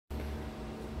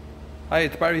Hi,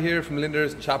 it's Barry here from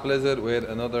Linders Chapelizod with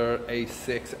another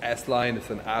A6 S-Line. It's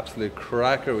an absolute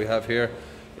cracker we have here.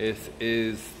 It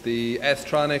is the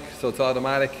S-Tronic, so it's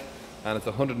automatic, and it's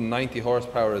 190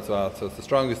 horsepower as well. So it's the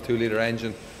strongest 2-litre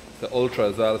engine, the Ultra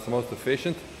as well. It's the most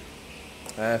efficient.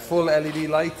 Full LED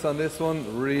lights on this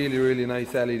one, really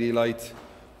nice LED lights.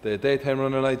 The daytime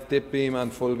runner lights, dip beam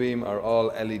and full beam, are all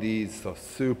LEDs, so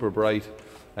super bright.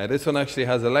 This one actually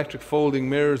has electric folding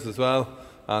mirrors as well,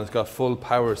 and it's got full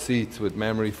power seats with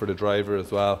memory for the driver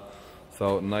as well.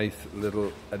 So nice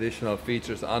little additional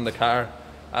features on the car.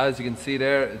 As you can see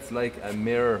there, it's like a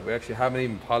mirror. We actually haven't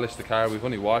even polished the car, we've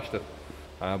only washed it,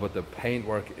 but the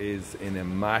paintwork is in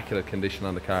immaculate condition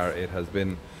on the car. It has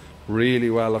been really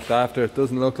well looked after. It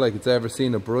doesn't look like it's ever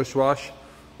seen a brush wash.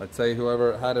 I'd say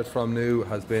whoever had it from new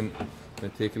has been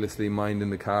meticulously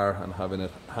minding the car and having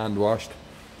it hand washed.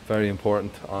 Very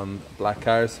important on black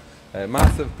cars.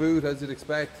 Massive boot as you'd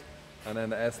expect, and then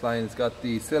the S-Line has got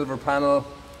the silver panel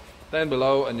down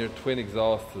below and your twin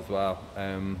exhausts as well.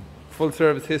 Full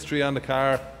service history on the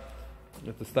car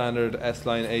with the standard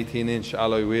S-Line 18-inch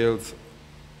alloy wheels.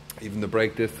 Even the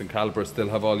brake discs and calipers still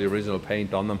have all the original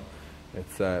paint on them.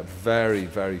 It's a very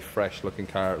fresh looking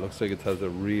car. It looks like it has a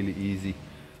really easy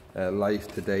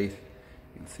life to date.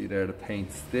 You can see there the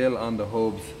paint still on the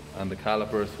hubs and the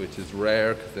calipers, which is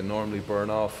rare because they normally burn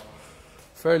off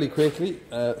fairly quickly.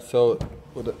 So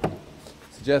would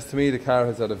suggest to me the car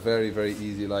has had a very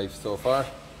easy life so far.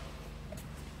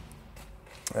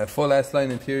 Full S-Line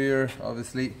interior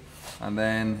obviously, and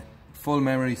then full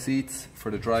memory seats for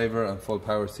the driver and full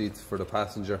power seats for the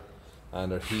passenger,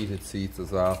 and they're heated seats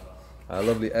as well. A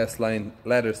lovely S-Line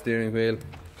leather steering wheel.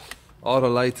 Auto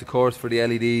lights of course for the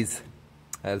LEDs.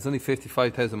 There's only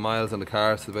 55,000 miles on the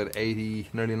car, so about 80,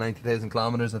 nearly 90,000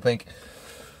 kilometers I think.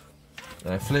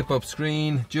 Flip up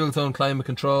screen, dual zone climate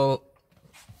control,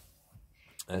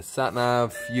 sat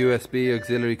nav, USB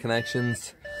auxiliary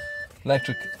connections,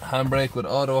 electric handbrake with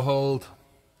auto hold.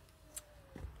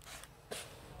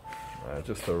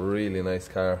 Just a really nice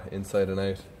car inside and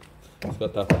out. It's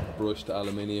got that brushed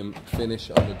aluminium finish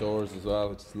on the doors as well,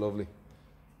 which is lovely.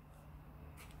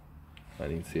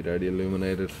 And you can see there the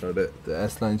illuminated, or the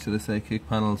S-Line should I say, kick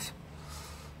panels.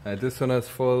 This one has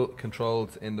full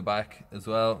controls in the back as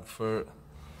well for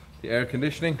the air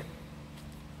conditioning.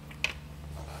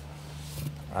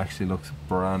 Actually looks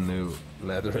brand new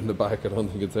leather in the back. I don't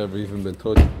think it's ever even been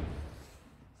touched.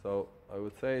 So I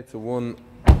would say it's a one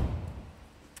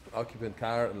occupant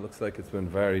car. It looks like it's been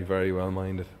very well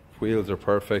minded. Wheels are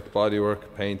perfect, bodywork,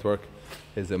 paintwork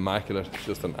is immaculate. It's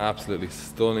just an absolutely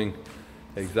stunning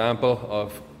example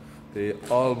of the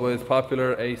always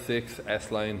popular A6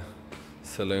 S-Line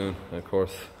saloon, and of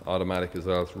course automatic as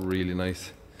well. It's really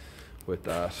nice with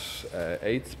that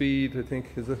 8-speed, I think,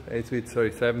 is it? 8-speed,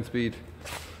 sorry, 7-speed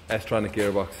S-Tronic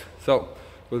gearbox. So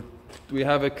we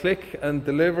have a click and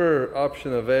deliver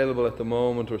option available at the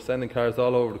moment. We're sending cars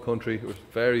all over the country. We're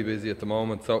very busy at the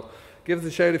moment, so give us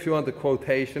a shout if you want a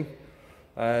quotation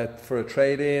for a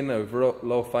trade-in.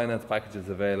 Low finance packages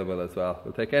available as well.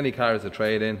 We'll take any car as a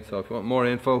trade-in, so if you want more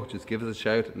info, just give us a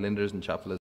shout at Linders and Chapelizod.